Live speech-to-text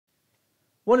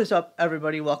What is up,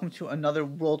 everybody? Welcome to another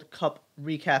World Cup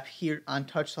recap here on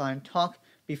Touchline Talk.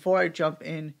 Before I jump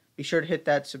in, be sure to hit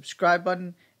that subscribe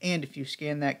button, and if you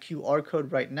scan that QR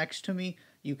code right next to me,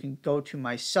 you can go to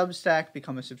my Substack,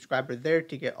 become a subscriber there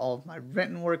to get all of my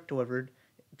written work delivered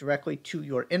directly to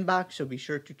your inbox, so be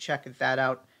sure to check that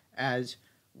out as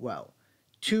well.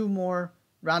 Two more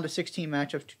round of 16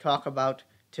 matchups to talk about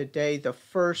today. The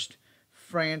first,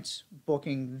 France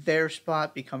booking their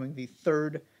spot, becoming the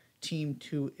third team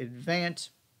to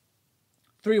advance.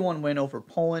 3-1 win over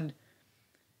Poland.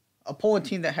 A Poland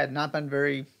team that had not been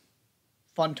very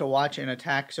fun to watch in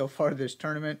attack so far this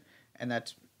tournament, and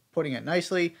that's putting it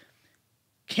nicely.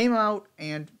 Came out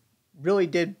and really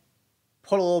did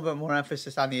put a little bit more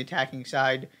emphasis on the attacking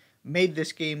side, made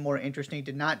this game more interesting,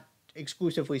 did not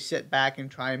exclusively sit back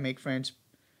and try and make France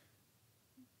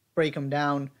break them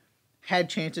down. Had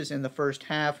chances in the first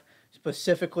half,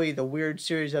 specifically the weird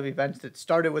series of events that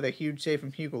started with a huge save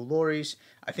from Hugo Lloris.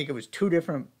 I think it was two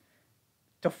different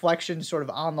deflections sort of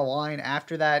on the line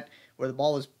after that, where the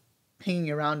ball was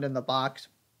pinging around in the box.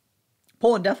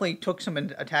 Poland definitely took some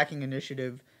attacking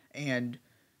initiative and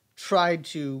tried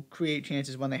to create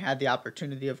chances when they had the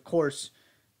opportunity. Of course,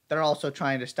 they're also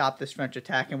trying to stop this French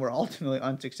attack and were ultimately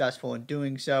unsuccessful in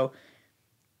doing so.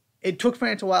 It took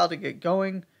France a while to get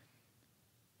going,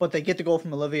 but they get the goal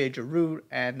from Olivier Giroud,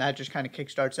 and that just kind of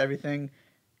kickstarts everything.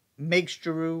 Makes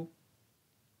Giroud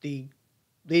the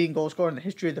leading goal scorer in the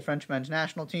history of the French men's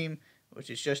national team, which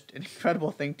is just an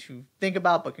incredible thing to think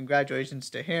about, but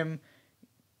congratulations to him.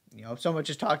 You know, so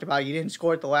much is talked about. He didn't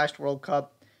score at the last World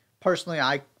Cup. Personally,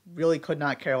 I really could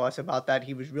not care less about that.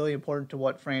 He was really important to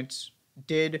what France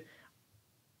did.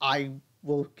 I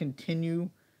will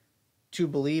continue to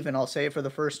believe, and I'll say it for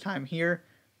the first time here,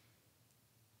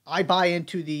 I buy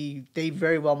into they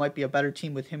very well might be a better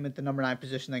team with him at the number 9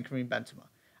 position than Karim Benzema.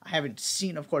 I haven't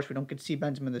seen, of course, we don't get to see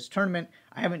Benzema in this tournament.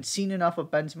 I haven't seen enough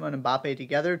of Benzema and Mbappe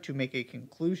together to make a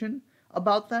conclusion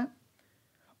about that.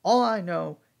 All I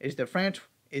know is that France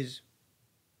is,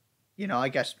 I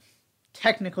guess,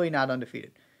 technically not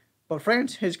undefeated. But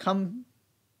France has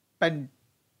been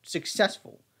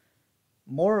successful,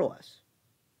 more or less,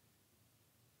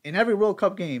 in every World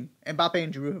Cup game Mbappe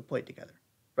and Giroud have played together.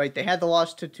 Right? They had the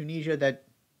loss to Tunisia that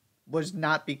was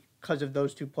not because of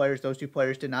those two players. Those two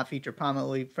players did not feature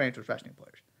prominently. France was resting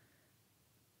players.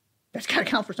 That's got to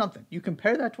count for something. You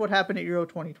compare that to what happened at Euro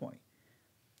 2020.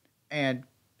 And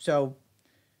so,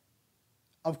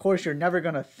 of course, you're never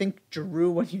going to think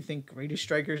Giroud when you think greatest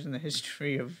strikers in the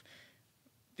history of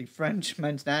the French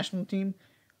men's national team.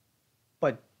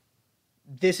 But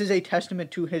this is a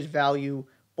testament to his value,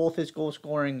 both his goal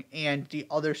scoring and the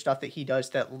other stuff that he does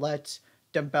that lets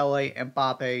Dembele and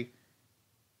Mbappe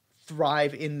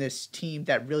thrive in this team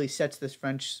that really sets this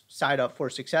French side up for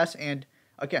success. And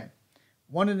again,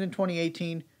 won it in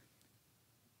 2018.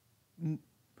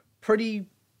 Pretty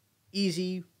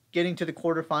easy getting to the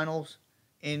quarterfinals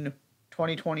in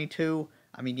 2022.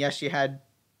 I mean, yes, you had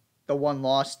the one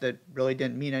loss that really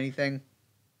didn't mean anything.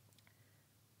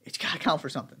 It's got to count for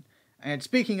something. And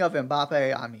speaking of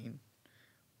Mbappe, I mean,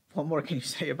 what more can you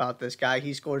say about this guy?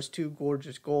 He scores 2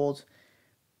 gorgeous goals.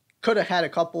 Could have had a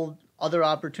couple other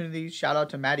opportunities. Shout out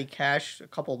to Matty Cash, a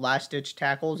couple last-ditch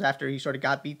tackles after he sort of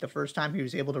got beat the first time. He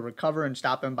was able to recover and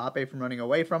stop Mbappe from running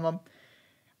away from him.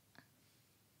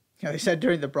 They said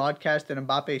during the broadcast that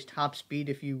Mbappe's top speed,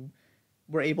 if you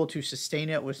were able to sustain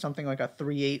it, was something like a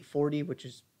 3.840, which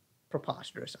is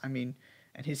preposterous. I mean,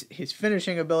 and his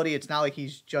finishing ability, it's not like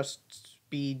he's just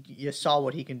speed. You saw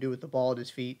what he can do with the ball at his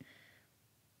feet.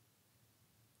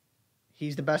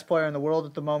 He's the best player in the world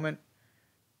at the moment.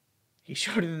 He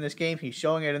showed it in this game. He's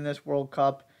showing it in this World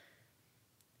Cup.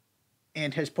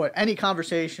 And has put any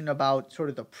conversation about sort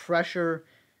of the pressure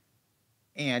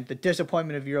and the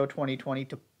disappointment of Euro 2020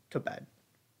 to bed.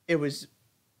 It was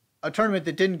a tournament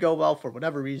that didn't go well for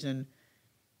whatever reason.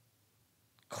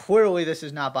 Clearly, this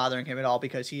is not bothering him at all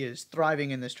because he is thriving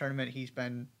in this tournament. He's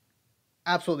been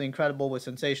absolutely incredible, was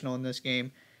sensational in this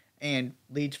game, and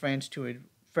leads France to a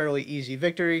fairly easy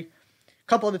victory. A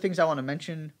couple other things I want to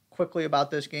mention quickly about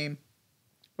this game.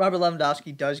 Robert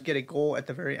Lewandowski does get a goal at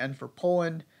the very end for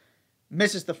Poland.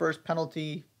 Misses the first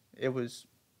penalty. It was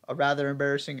a rather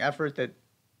embarrassing effort that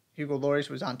Hugo Lloris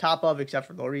was on top of, except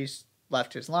for Lloris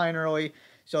left his line early.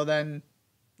 So then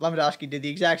Lewandowski did the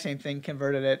exact same thing,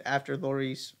 converted it after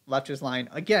Lloris left his line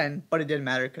again, but it didn't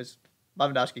matter because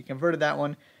Lewandowski converted that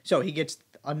one. So he gets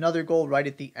another goal right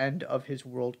at the end of his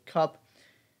World Cup.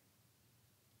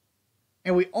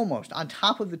 And we almost, on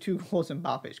top of the 2 goals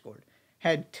Mbappe scored,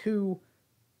 had 2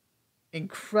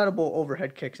 incredible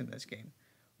overhead kicks in this game.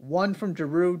 One from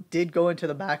Giroud did go into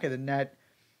the back of the net.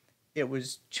 It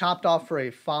was chopped off for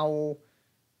a foul.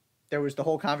 There was the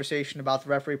whole conversation about the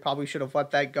referee probably should have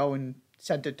let that go and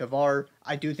sent it to VAR.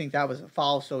 I do think that was a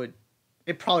foul, so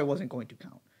it probably wasn't going to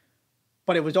count.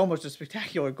 But it was almost a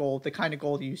spectacular goal, the kind of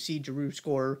goal that you see Giroud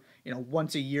score,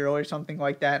 once a year or something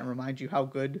like that, and remind you how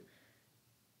good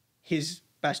his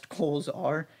best goals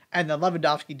are. And then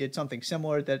Lewandowski did something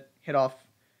similar that hit off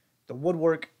the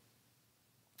woodwork.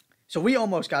 So we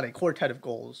almost got a quartet of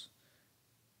goals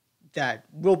that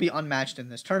will be unmatched in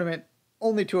this tournament.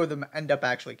 Only two of them end up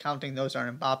actually counting. Those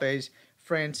are Mbappe's.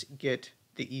 France get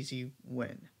the easy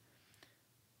win.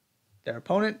 Their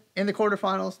opponent in the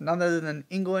quarterfinals, none other than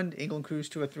England. England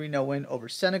cruised to a 3-0 win over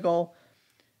Senegal.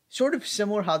 Sort of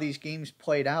similar how these games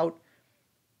played out.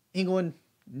 England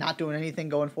not doing anything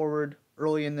going forward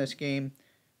early in this game.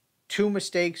 Two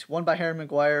mistakes, one by Harry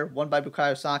Maguire, one by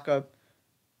Bukayo Saka,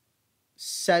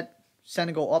 set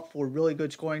Senegal up for really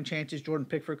good scoring chances. Jordan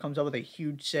Pickford comes up with a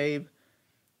huge save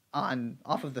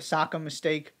off of the Saka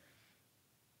mistake.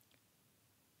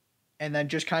 And then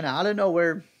just kind of out of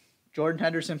nowhere, Jordan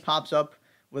Henderson pops up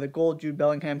with a goal. Jude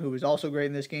Bellingham, who was also great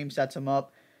in this game, sets him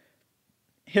up.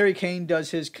 Harry Kane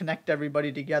does his connect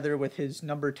everybody together with his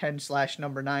number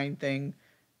 10/number 9 thing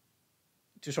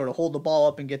to sort of hold the ball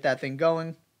up and get that thing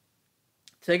going.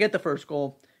 So they get the first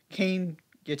goal. Kane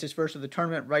gets his first of the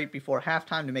tournament right before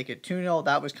halftime to make it 2-0.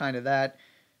 That was kind of that.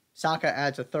 Saka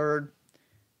adds a third.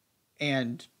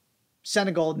 And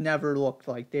Senegal never looked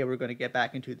like they were going to get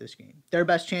back into this game. Their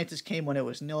best chances came when it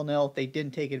was 0-0. They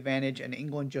didn't take advantage, and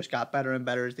England just got better and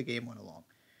better as the game went along.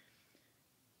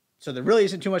 So there really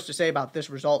isn't too much to say about this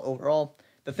result overall.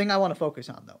 The thing I want to focus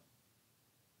on, though,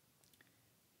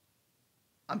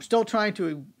 I'm still trying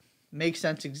to make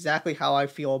sense exactly how I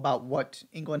feel about what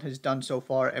England has done so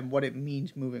far and what it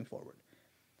means moving forward.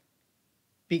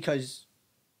 Because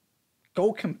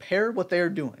go compare what they're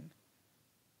doing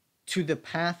to the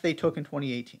path they took in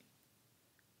 2018.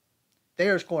 They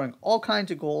are scoring all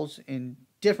kinds of goals in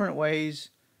different ways.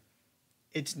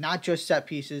 It's not just set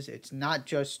pieces. It's not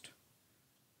just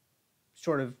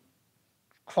sort of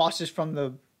crosses from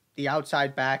the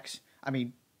outside backs. I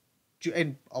mean,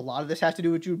 and a lot of this has to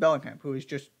do with Jude Bellingham, who is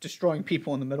just destroying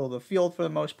people in the middle of the field for the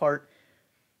most part.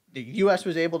 The U.S.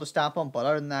 was able to stop them, but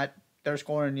other than that, they're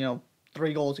scoring,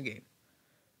 3 goals a game.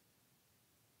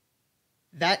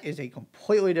 That is a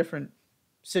completely different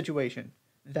situation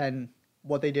than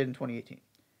what they did in 2018.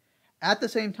 At the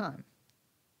same time,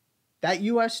 that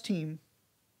U.S. team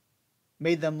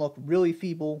made them look really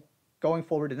feeble going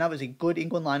forward, and that was a good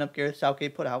England lineup Gareth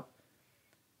Southgate put out.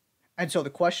 And so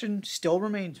the question still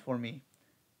remains for me,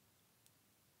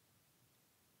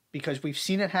 because we've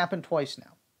seen it happen twice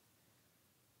now.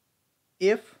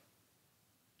 If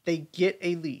they get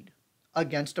a lead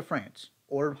against a France,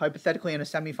 or hypothetically in a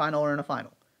semifinal or in a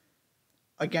final,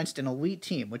 against an elite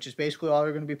team, which is basically all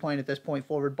they're going to be playing at this point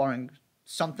forward, barring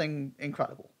something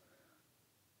incredible.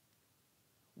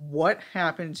 What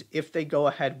happens if they go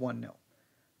ahead 1-0?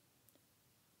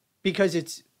 Because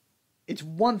it's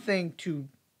one thing to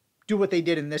do what they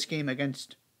did in this game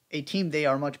against a team they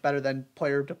are much better than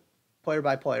player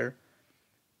by player,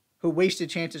 who wasted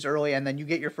chances early, and then you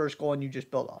get your first goal and you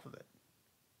just build off of it.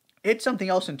 It's something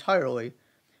else entirely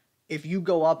if you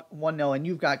go up 1-0 and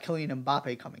you've got Kylian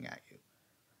Mbappe coming at you.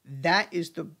 That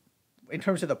is in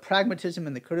terms of the pragmatism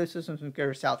and the criticisms of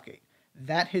Gareth Southgate,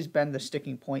 that has been the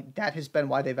sticking point. That has been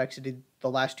why they've exited the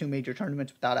last 2 major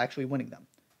tournaments without actually winning them.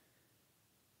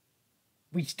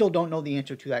 We still don't know the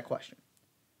answer to that question.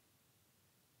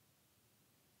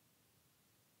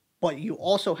 But you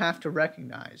also have to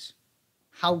recognize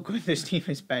how good this team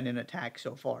has been in attack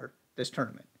so far this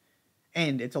tournament.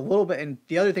 And it's a little bit, and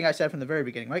the other thing I said from the very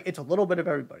beginning, right? It's a little bit of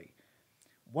everybody.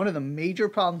 One of the major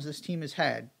problems this team has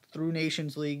had through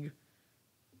Nations League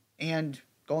and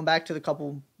going back to the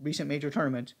couple recent major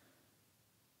tournaments,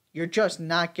 you're just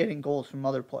not getting goals from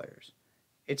other players.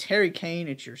 It's Harry Kane,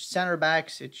 it's your center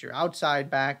backs, it's your outside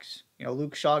backs.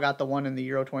 Luke Shaw got the one in the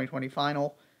Euro 2020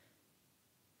 final.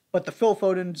 But the Phil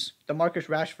Fodens, the Marcus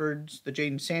Rashfords, the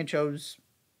Jadon Sanchos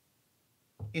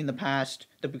in the past,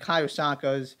 the Bukayo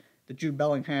Sakas, the Jude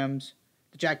Bellinghams,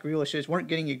 the Jack Grealishes weren't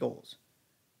getting you goals.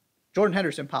 Jordan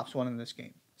Henderson pops one in this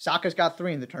game. Saka's got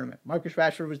 3 in the tournament. Marcus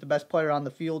Rashford was the best player on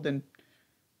the field, and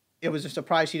it was a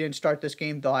surprise he didn't start this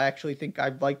game, though I actually think I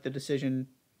liked the decision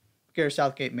Gareth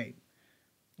Southgate made.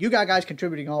 You got guys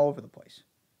contributing all over the place.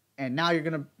 And now you're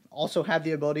going to also have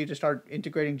the ability to start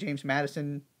integrating James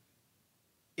Maddison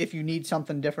if you need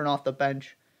something different off the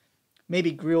bench.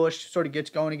 Maybe Grealish sort of gets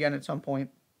going again at some point.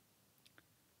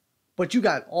 But you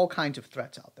got all kinds of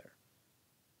threats out there.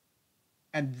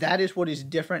 And that is what is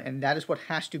different, and that is what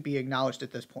has to be acknowledged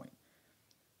at this point.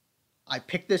 I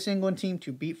picked this England team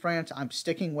to beat France. I'm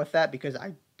sticking with that because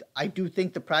I do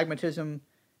think the pragmatism,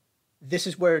 this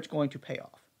is where it's going to pay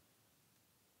off.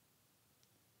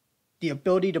 The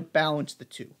ability to balance the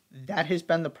two. That has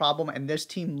been the problem, and this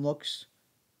team looks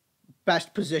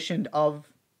best positioned of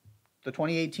the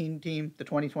 2018 team, the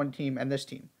 2020 team, and this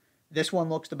team. This one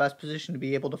looks the best positioned to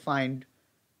be able to find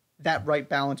that right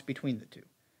balance between the two.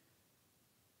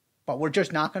 But we're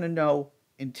just not going to know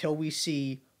until we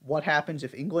see what happens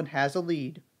if England has a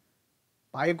lead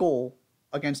by a goal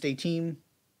against a team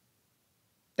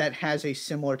that has a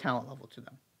similar talent level to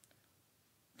them.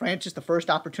 France is the first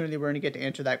opportunity we're going to get to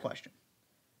answer that question.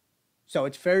 So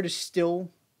it's fair to still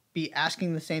be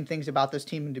asking the same things about this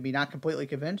team and to be not completely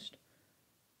convinced.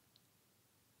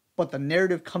 But the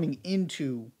narrative coming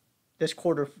into this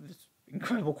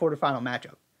incredible quarterfinal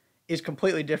matchup is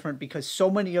completely different because so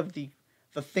many of the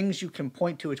things you can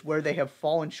point to is where they have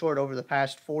fallen short over the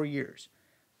past 4 years,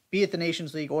 be it the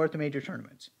Nations League or at the major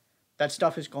tournaments. That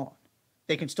stuff is gone.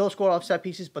 They can still score off set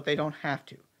pieces, but they don't have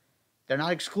to. They're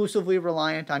not exclusively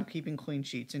reliant on keeping clean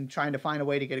sheets and trying to find a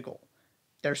way to get a goal.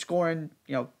 They're scoring,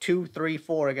 2, 3,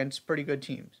 4 against pretty good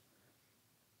teams.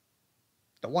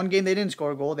 The one game they didn't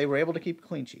score a goal, they were able to keep a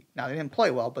clean sheet. Now, they didn't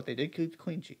play well, but they did keep a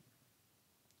clean sheet.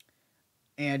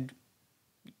 And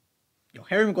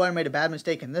Harry Maguire made a bad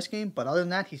mistake in this game, but other than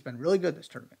that, he's been really good this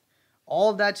tournament. All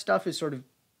of that stuff is sort of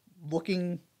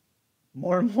looking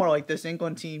more and more like this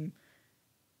England team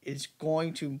is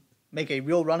going to make a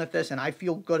real run at this, and I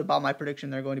feel good about my prediction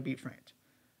they're going to beat France.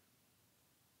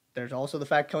 There's also the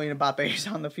fact Kylian Mbappe is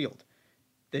on the field.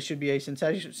 This should be a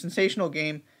sensational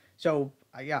game. So,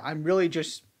 I'm really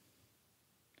just...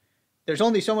 There's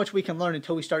only so much we can learn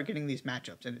until we start getting these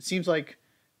matchups, and it seems like,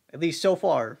 at least so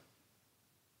far,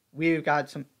 we've got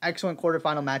some excellent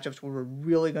quarterfinal matchups where we're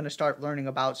really going to start learning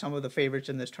about some of the favorites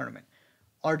in this tournament.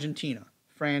 Argentina,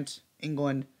 France,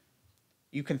 England.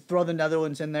 You can throw the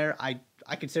Netherlands in there. I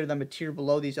consider them a tier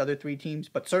below these other three teams,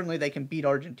 but certainly they can beat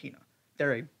Argentina.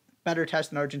 They're a better test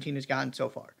than Argentina's gotten so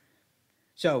far.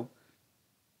 So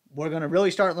we're going to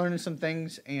really start learning some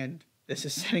things, and this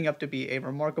is setting up to be a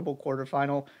remarkable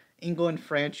quarterfinal. England,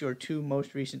 France, your two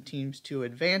most recent teams to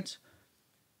advance.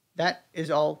 That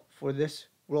is all for this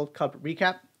World Cup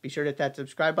recap. Be sure to hit that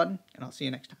subscribe button, and I'll see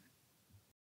you next time.